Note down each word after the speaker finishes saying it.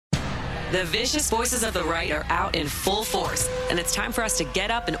The vicious voices of the right are out in full force, and it's time for us to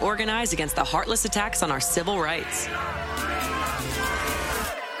get up and organize against the heartless attacks on our civil rights.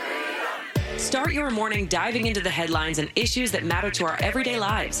 Start your morning diving into the headlines and issues that matter to our everyday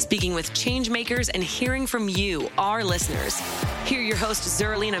lives, speaking with change makers and hearing from you, our listeners. Hear your host,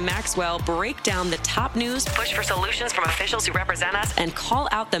 Zerlina Maxwell, break down the top news, push for solutions from officials who represent us, and call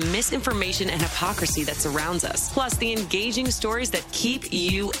out the misinformation and hypocrisy that surrounds us. Plus, the engaging stories that keep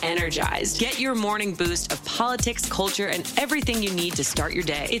you energized. Get your morning boost of politics, culture, and everything you need to start your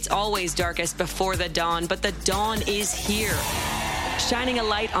day. It's always darkest before the dawn, but the dawn is here. Shining a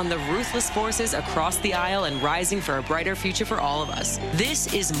light on the ruthless forces across the aisle and rising for a brighter future for all of us.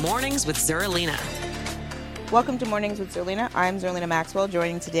 This is Mornings with Zerlina. Welcome to Mornings with Zerlina. I'm Zerlina Maxwell.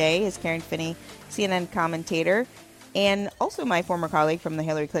 Joining today is Karen Finney, CNN commentator, and also my former colleague from the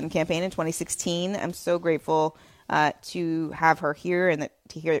Hillary Clinton campaign in 2016. I'm so grateful to have her here and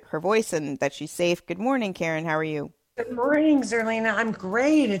to hear her voice and that she's safe. Good morning, Karen. How are you? Good morning, Zerlina. I'm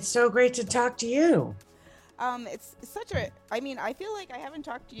great. It's so great to talk to you. It's such a, I feel like I haven't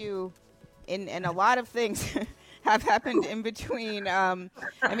talked to you in a lot of things have happened in between.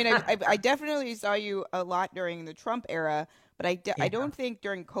 I definitely saw you a lot during the Trump era, but I don't think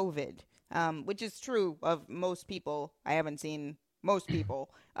during COVID, which is true of most people. I haven't seen most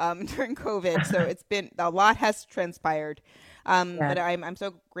people during COVID. So it's been, a lot has transpired. But I'm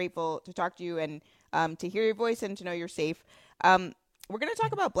so grateful to talk to you and to hear your voice and to know you're safe. We're going to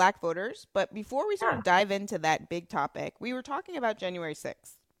talk about Black voters, but before we sort of dive into that big topic, we were talking about January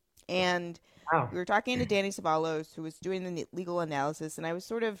 6th, and we were talking to Danny Ceballos, who was doing the legal analysis, and I was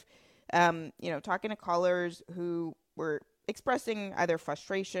sort of, talking to callers who were expressing either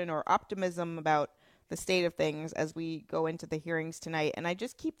frustration or optimism about the state of things as we go into the hearings tonight, and I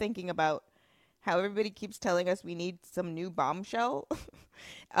just keep thinking about how everybody keeps telling us we need some new bombshell.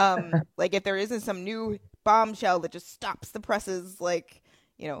 Like if there isn't some new bombshell that just stops the presses,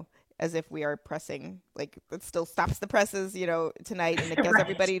 as if we are pressing, it still stops the presses, tonight, and it gets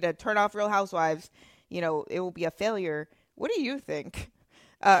everybody to turn off Real Housewives, it will be a failure. What do you think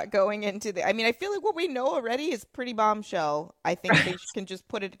going into I feel like what we know already is pretty bombshell. I think they can just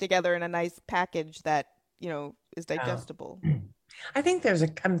put it together in a nice package that, is digestible. I think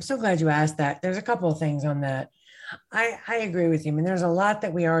I'm so glad you asked that. There's a couple of things on that. I agree with you. There's a lot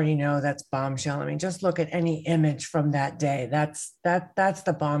that we already know that's bombshell. Just look at any image from that day. That's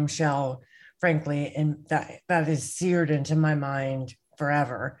the bombshell, frankly, and that is seared into my mind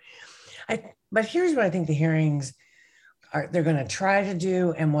forever. But here's what I think the hearings they're going to try to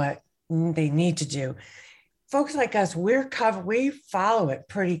do and what they need to do. Folks like us, we follow it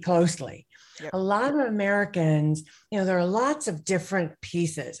pretty closely. Yep. A lot of Americans, there are lots of different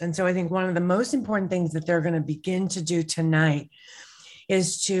pieces. And so I think one of the most important things that they're going to begin to do tonight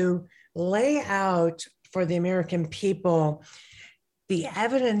is to lay out for the American people the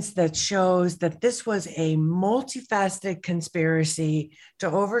evidence that shows that this was a multifaceted conspiracy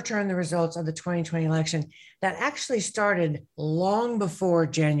to overturn the results of the 2020 election that actually started long before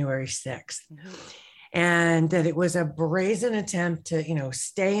January 6th. Mm-hmm. And that it was a brazen attempt to,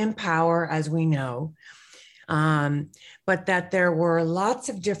 stay in power, as we know, but that there were lots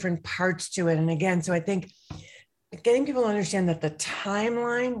of different parts to it. And again, so I think getting people to understand that the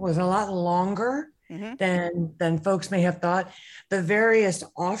timeline was a lot longer than folks may have thought. The various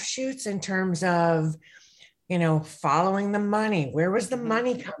offshoots in terms of, following the money. Where was the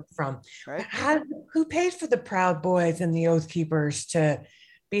money come from? Right. Who paid for the Proud Boys and the Oath Keepers to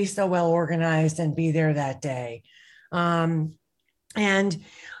be so well organized and be there that day. And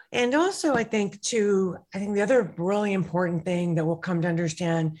also I think the other really important thing that we'll come to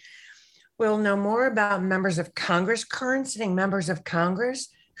understand, we'll know more about members of Congress, current sitting members of Congress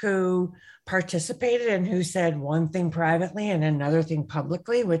who participated and who said one thing privately and another thing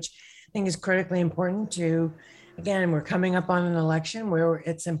publicly, which I think is critically important again, we're coming up on an election where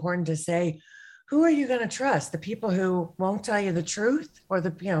it's important to say, who are you going to trust? The people who won't tell you the truth, or the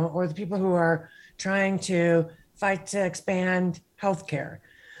people who are trying to fight to expand healthcare?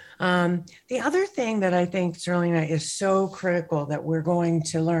 The other thing that I think, Zerlina, is so critical that we're going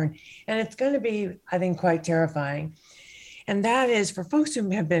to learn, and it's going to be, I think, quite terrifying, and that is for folks who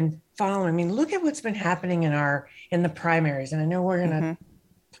have been following. Look at what's been happening in the primaries, and I know we're going to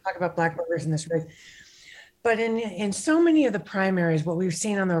talk about Black voters in this race. But in so many of the primaries, what we've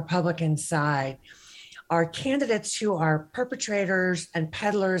seen on the Republican side are candidates who are perpetrators and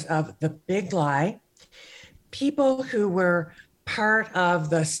peddlers of the big lie, people who were part of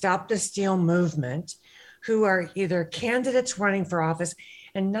the Stop the Steal movement, who are either candidates running for office,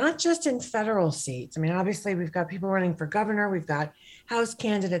 and not just in federal seats. Obviously, we've got people running for governor, we've got House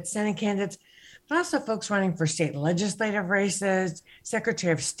candidates, Senate candidates, but also folks running for state legislative races,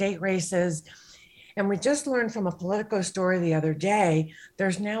 Secretary of State races. And we just learned from a Politico story the other day,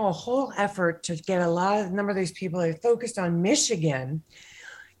 there's now a whole effort to get a number of these people that are focused on Michigan,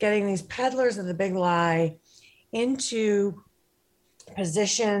 getting these peddlers of the big lie into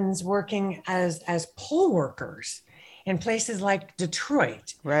positions working as poll workers in places like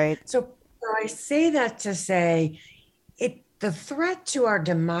Detroit. Right. So I say that to say the threat to our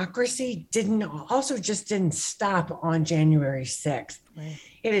democracy didn't stop on January 6th. Right.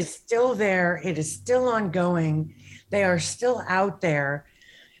 It is still there. It is still ongoing. They are still out there.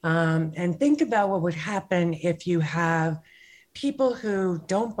 And think about what would happen if you have people who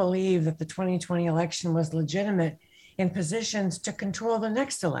don't believe that the 2020 election was legitimate in positions to control the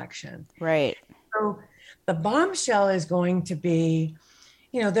next election. Right. So the bombshell is going to be,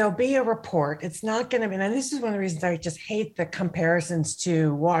 there'll be a report. It's not going to be, and this is one of the reasons I just hate the comparisons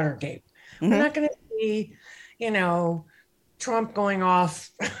to Watergate. Mm-hmm. We're not going to see, Trump going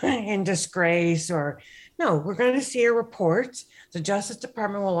off in disgrace no, we're going to see a report. The Justice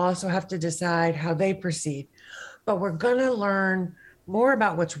Department will also have to decide how they proceed, but we're going to learn more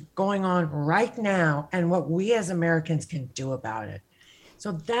about what's going on right now and what we as Americans can do about it.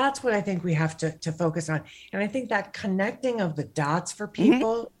 So that's what I think we have to focus on. And I think that connecting of the dots for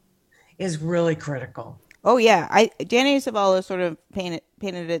people is really critical. Oh, yeah. Danny Savala sort of painted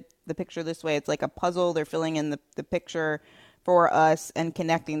the picture this way. It's like a puzzle. They're filling in the picture for us and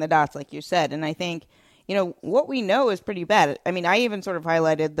connecting the dots, like you said. And I think, what we know is pretty bad. I mean, I even sort of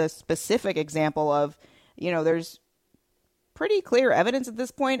highlighted the specific example of, there's pretty clear evidence at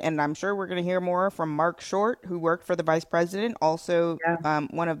this point, and I'm sure we're going to hear more from Mark Short, who worked for the vice president, also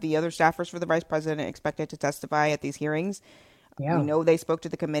one of the other staffers for the vice president expected to testify at these hearings. Yeah. We know they spoke to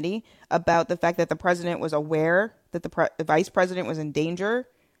the committee about the fact that the president was aware that the vice president was in danger,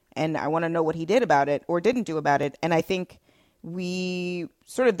 and I want to know what he did about it or didn't do about it. And I think we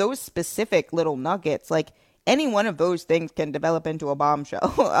sort of those specific little nuggets, like any one of those things can develop into a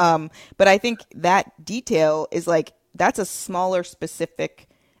bombshell. But I think that detail is like, that's a smaller specific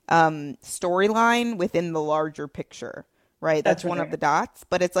storyline within the larger picture, right? That's one of the dots,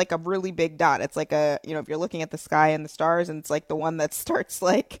 but it's like a really big dot. It's like if you're looking at the sky and the stars, and it's like the one that starts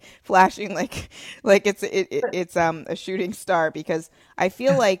like flashing, like it's a shooting star, because I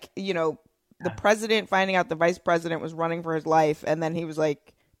feel like, the president finding out the vice president was running for his life, and then he was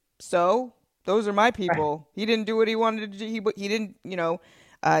like, so those are my people. Right. He didn't do what he wanted to do. He didn't,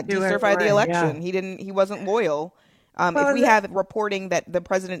 decertify the election. Yeah. He wasn't loyal. If we have reporting that the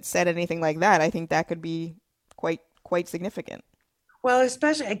president said anything like that, I think that could be quite significant. Well,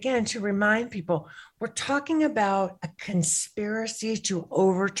 especially, again, to remind people, we're talking about a conspiracy to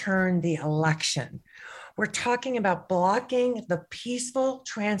overturn the election. We're talking about blocking the peaceful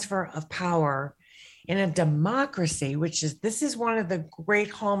transfer of power in a democracy, this is one of the great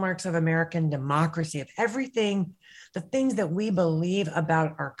hallmarks of American democracy, of everything, the things that we believe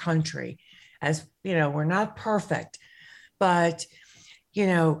about our country. As we're not perfect, but,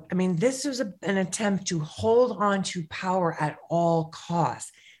 this was an attempt to hold on to power at all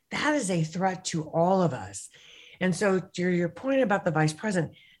costs. That is a threat to all of us. And so to your point about the vice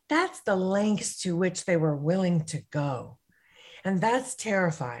president, that's the lengths to which they were willing to go. And that's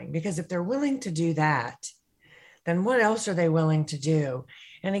terrifying, because if they're willing to do that, then what else are they willing to do?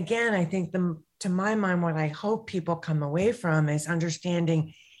 And again, I think to my mind, what I hope people come away from is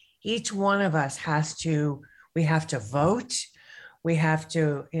understanding each one of us we have to vote. We have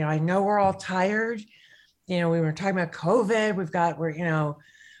to, I know we're all tired. We were talking about COVID. We're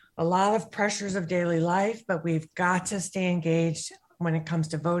a lot of pressures of daily life, but we've got to stay engaged when it comes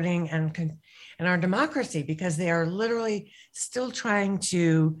to voting and our democracy, because they are literally still trying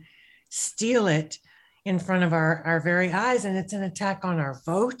to steal it in front of our very eyes. And it's an attack on our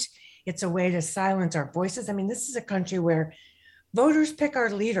vote. It's a way to silence our voices. I mean, this is a country where voters pick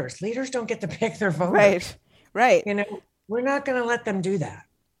our leaders. Leaders don't get to pick their voters. Right. We're not going to let them do that.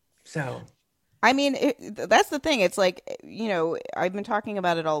 So, I mean, that's the thing. It's like, I've been talking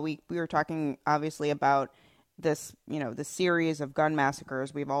about it all week. We were talking obviously about this, the series of gun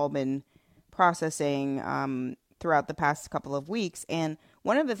massacres we've all been processing throughout the past couple of weeks. And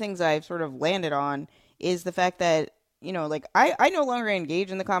one of the things I've sort of landed on is the fact that, I no longer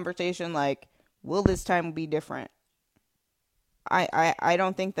engage in the conversation like, will this time be different? I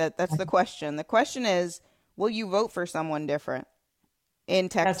don't think that's the question. The question is, will you vote for someone different in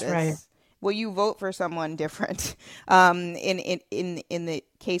Texas? That's right. Will you vote for someone different in the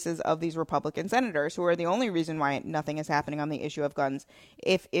cases of these Republican senators, who are the only reason why nothing is happening on the issue of guns?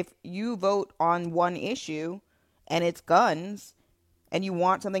 If you vote on one issue and it's guns, and you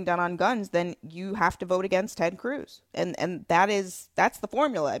want something done on guns, then you have to vote against Ted Cruz. And that's the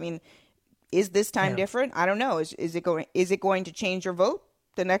formula. I mean, is this time different? I don't know. Is it going to change your vote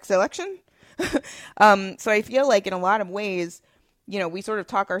the next election? So I feel like in a lot of ways, we sort of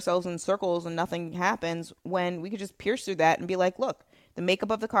talk ourselves in circles and nothing happens, when we could just pierce through that and be like, look, the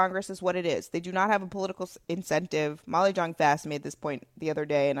makeup of the Congress is what it is. They do not have a political incentive. Molly Jong-Fast made this point the other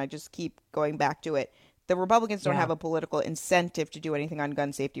day, and I just keep going back to it. The Republicans don't have a political incentive to do anything on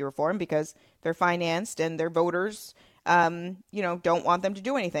gun safety reform because they're financed and their voters, don't want them to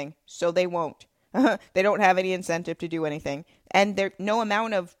do anything. So they won't. They don't have any incentive to do anything. And no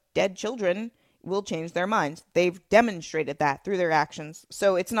amount of dead children will change their minds. They've demonstrated that through their actions.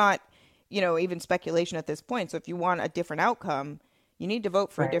 So it's not, even speculation at this point. So if you want a different outcome, you need to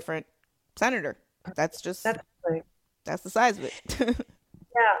vote for a different senator. That's the size of it.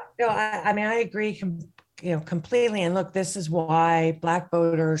 No, I agree, completely. And look, this is why Black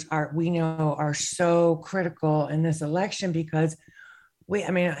voters are so critical in this election, because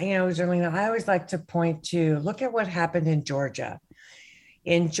Zerlina, I always like to point to, look at what happened in Georgia.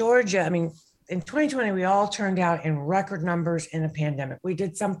 In Georgia, in 2020, we all turned out in record numbers in a pandemic. We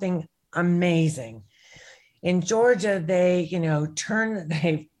did something amazing. In Georgia, Joe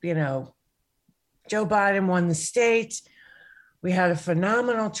Biden won the state. We had a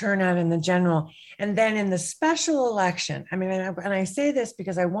phenomenal turnout in the general. And then in the special election, and I say this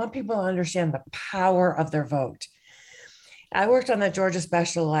because I want people to understand the power of their vote. I worked on the Georgia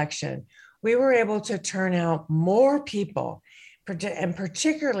special election. We were able to turn out more people, and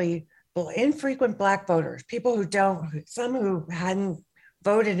particularly infrequent Black voters, people some who hadn't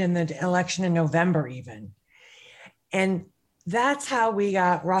voted in the election in November even. And that's how we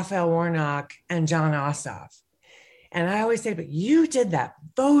got Raphael Warnock and Jon Ossoff. And I always say, but you did that.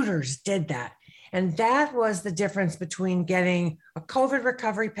 Voters did that. And that was the difference between getting a COVID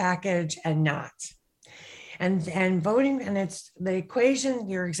recovery package and not. And voting, and it's the equation,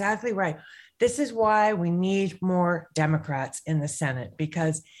 you're exactly right. This is why we need more Democrats in the Senate,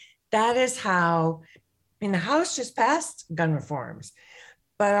 because that is how, the House just passed gun reforms.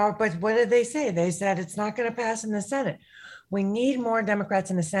 But what did they say? They said it's not going to pass in the Senate. We need more Democrats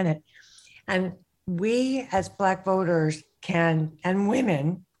in the Senate. And we as Black voters can, and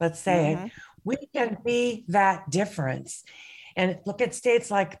women, let's say it, we can be that difference. And look at states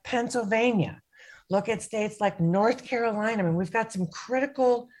like Pennsylvania. Look at states like North Carolina. We've got some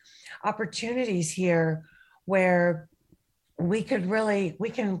critical opportunities here where we can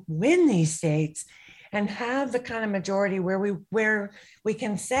win these states and have the kind of majority where we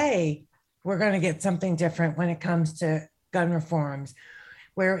can say we're going to get something different when it comes to gun reforms.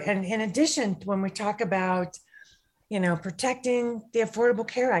 And in addition, when we talk about, protecting the Affordable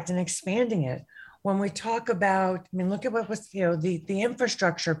Care Act and expanding it, when we talk about, look at what was, the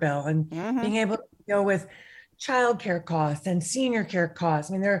infrastructure bill and being able to go with childcare costs and senior care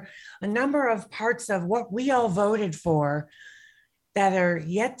costs. There are a number of parts of what we all voted for that are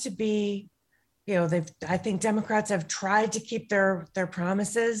yet to be, I think Democrats have tried to keep their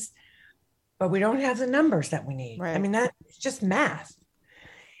promises, but we don't have the numbers that we need. Right. That's just math.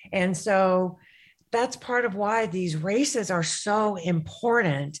 And so that's part of why these races are so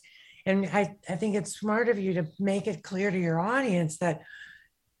important. And I think it's smart of you to make it clear to your audience that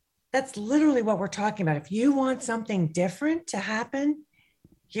that's literally what we're talking about. If you want something different to happen,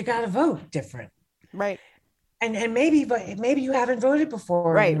 you got to vote different. Right. And maybe you haven't voted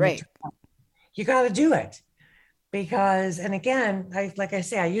before. Right. You got to do it. Because, and again,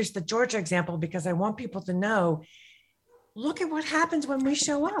 I use the Georgia example because I want people to know, look at what happens when we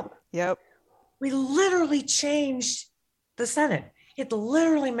show up. Yep. We literally changed the Senate. It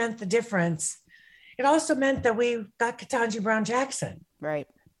literally meant the difference. It also meant that we got Ketanji Brown Jackson. Right.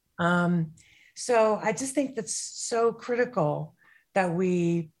 So I just think that's so critical that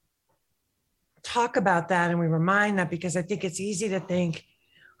we talk about that and we remind that, because I think it's easy to think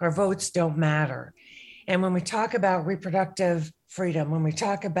our votes don't matter. And when we talk about reproductive freedom, when we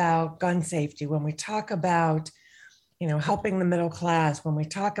talk about gun safety, when we talk about, helping the middle class, when we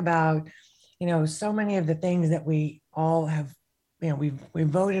talk about, so many of the things that we all have, we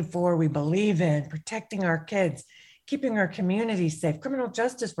voted for, we believe in, protecting our kids, keeping our communities safe, criminal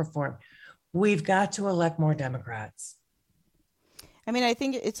justice reform, we've got to elect more Democrats. I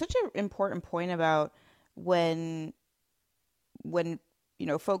think it's such an important point about when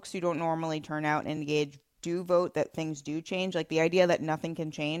folks who don't normally turn out and engage do vote, that things do change. Like the idea that nothing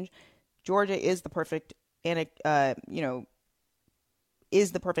can change. Georgia is the perfect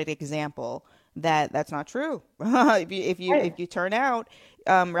example that that's not true. if you turn out,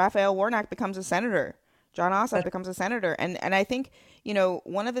 Raphael Warnock becomes a senator. Jon Ossoff becomes a senator. And I think,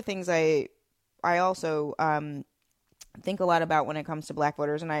 one of the things I also think a lot about when it comes to black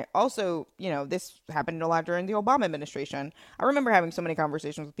voters. And I also, this happened a lot during the Obama administration. I remember having so many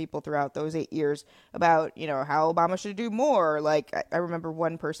conversations with people throughout those 8 years about, how Obama should do more. Like, I remember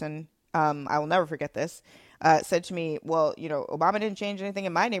one person, I will never forget this, said to me, well, Obama didn't change anything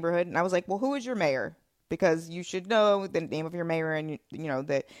in my neighborhood. And I was like, well, who is your mayor? Because you should know the name of your mayor and,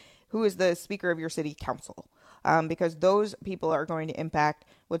 who is the speaker of your city council. Because those people are going to impact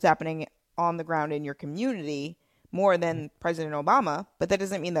what's happening on the ground in your community more than President Obama. But that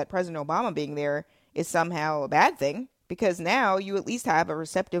doesn't mean that President Obama being there is somehow a bad thing, because now you at least have a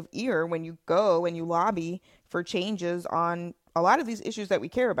receptive ear when you go and you lobby for changes on a lot of these issues that we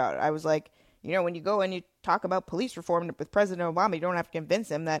care about. I was like, when you go and you talk about police reform with President Obama, you don't have to convince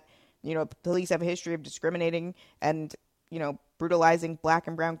him that, police have a history of discriminating and, brutalizing black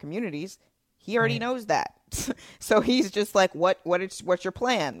and brown communities. He already knows that. So he's just like, what's your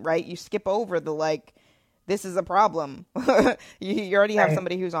plan, right? You skip over the, this is a problem. you already have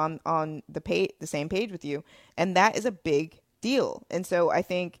somebody who's on the same page with you. And that is a big deal. And so I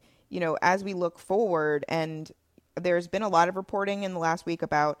think, as we look forward, and there's been a lot of reporting in the last week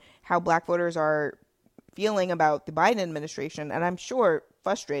about how black voters are feeling about the Biden administration. And I'm sure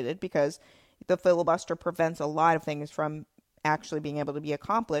frustrated, because the filibuster prevents a lot of things from actually being able to be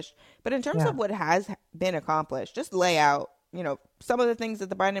accomplished. But in terms of what has been accomplished, just lay out, some of the things that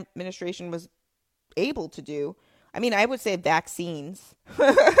the Biden administration was able to do. I mean, I would say vaccines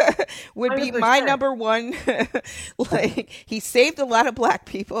would 100%. Be my number one. He saved a lot of black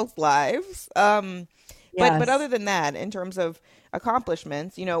people's lives. But other than that, in terms of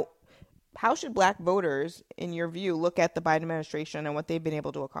accomplishments, how should black voters, in your view, look at the Biden administration and what they've been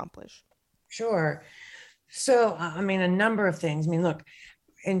able to accomplish? Sure. So, a number of things. Look,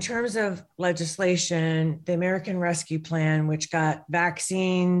 in terms of legislation, the American Rescue Plan, which got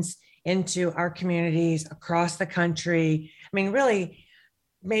vaccines into our communities across the country, really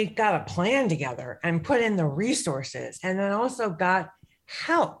got a plan together and put in the resources, and then also got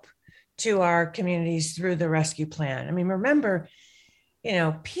help to our communities through the rescue plan. Remember,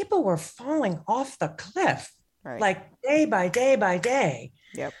 people were falling off the cliff, like day by day by day.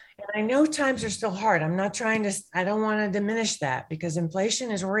 Yep. And I know times are still hard. I don't want to diminish that, because inflation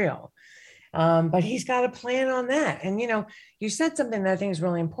is real. But he's got a plan on that. And, you said something that I think is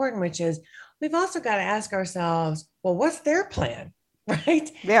really important, which is we've also got to ask ourselves, well, what's their plan? Right?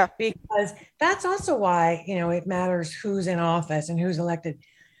 Yeah. Because that's also why, it matters who's in office and who's elected.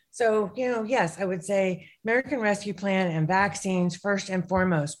 So, yes, I would say American Rescue Plan and vaccines first and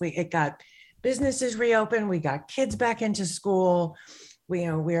foremost. It got businesses reopened. We got kids back into school. We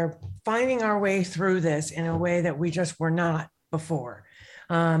are finding our way through this in a way that we just were not before.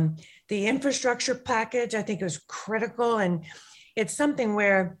 The infrastructure package, I think, is critical. And it's something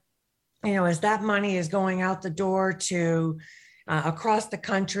where, as that money is going out the door to across the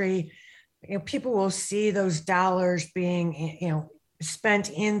country, people will see those dollars being, spent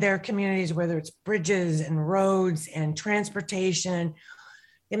in their communities, whether it's bridges and roads and transportation.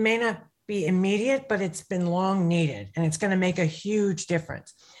 It may not be immediate, but it's been long needed, and it's going to make a huge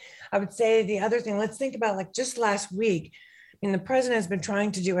difference. I would say the other thing, let's think about just last week, the president has been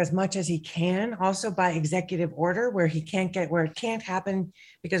trying to do as much as he can, also by executive order, where it can't happen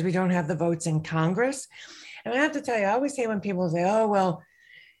because we don't have the votes in Congress. And I have to tell you, I always say when people say, oh, well,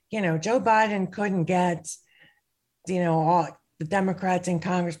 Joe Biden couldn't get, all the Democrats in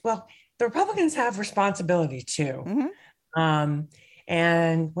Congress. Well, the Republicans have responsibility too. Mm-hmm.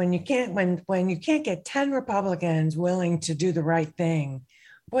 And when you can't get 10 Republicans willing to do the right thing,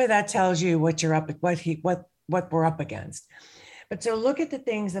 boy, that tells you what we're up against. But so look at the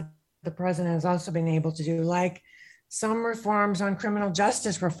things that the president has also been able to do, like some reforms on criminal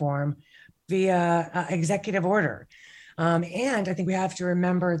justice reform via executive order. And I think we have to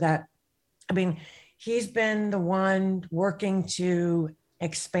remember that, he's been the one working to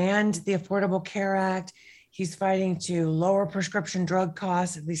expand the Affordable Care Act. He's fighting to lower prescription drug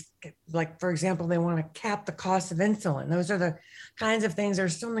costs, at least, for example, they want to cap the cost of insulin. Those are the kinds of things they're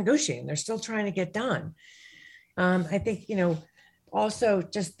still negotiating. They're still trying to get done. I think, also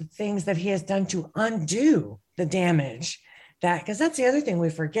just the things that he has done to undo the damage because that's the other thing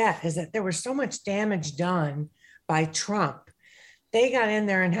we forget, is that there was so much damage done by Trump. They got in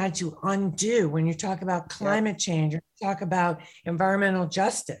there and had to undo. When you talk about climate change, or talk about environmental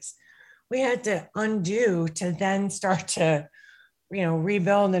justice, we had to undo to then start to,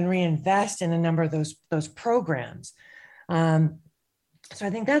 rebuild and reinvest in a number of those programs. So I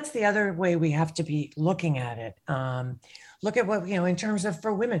think that's the other way we have to be looking at it. Look at what, in terms of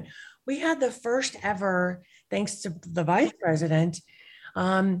for women, we had the first ever, thanks to the vice president,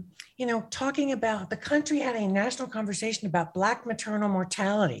 talking about, the country had a national conversation about Black maternal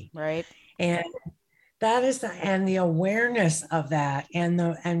mortality. Right. And that is and the awareness of that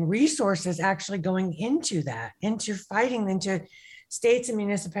and resources actually going into that, into fighting, into states and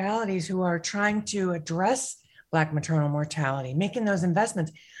municipalities who are trying to address Black maternal mortality, making those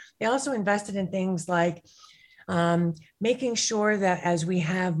investments. They also invested in things like making sure that as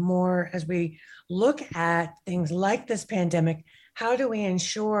we look at things like this pandemic, how do we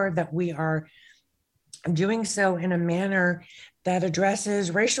ensure that we are doing so in a manner that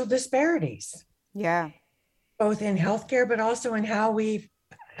addresses racial disparities? Yeah. Both in healthcare, but also in how we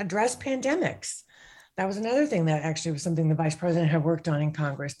address pandemics. That was another thing that actually was something the vice president had worked on in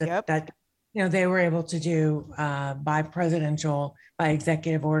Congress that they were able to do by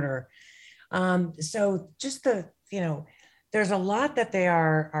executive order. So just there's a lot that they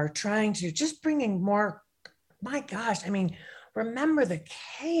are trying to just bringing more. My gosh, remember the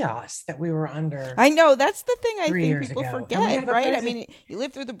chaos that we were under. I know, that's the thing I think people ago. forget, right? You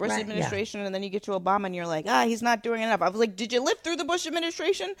live through the Bush administration, and then you get to Obama and you're like, he's not doing enough. I was like, did you live through the Bush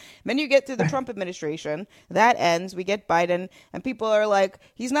administration? Then you get to the Trump administration, that ends, we get Biden, and people are like,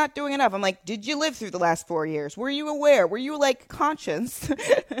 he's not doing enough. I'm like, did you live through the last 4 years? Were you aware? Were you conscious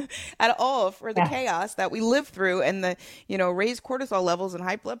at all for the chaos that we lived through and the, raised cortisol levels and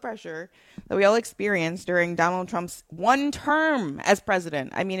high blood pressure that we all experienced during Donald Trump's one term as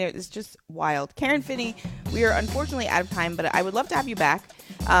president? It's just wild. Karen Finney, we are unfortunately out of time, but I would love to have you back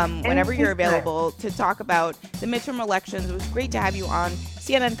whenever you're available to talk about the midterm elections. It was great to have you on,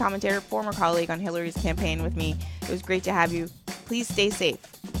 CNN commentator, former colleague on Hillary's campaign with me. It was great to have you. Please stay safe.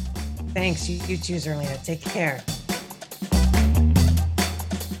 Thanks. You too, Zerlina. Take care.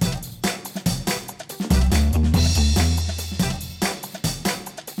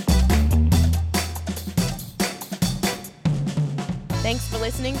 Thanks for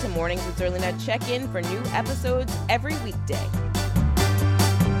listening to Mornings with Zerlina. Check in for new episodes every weekday.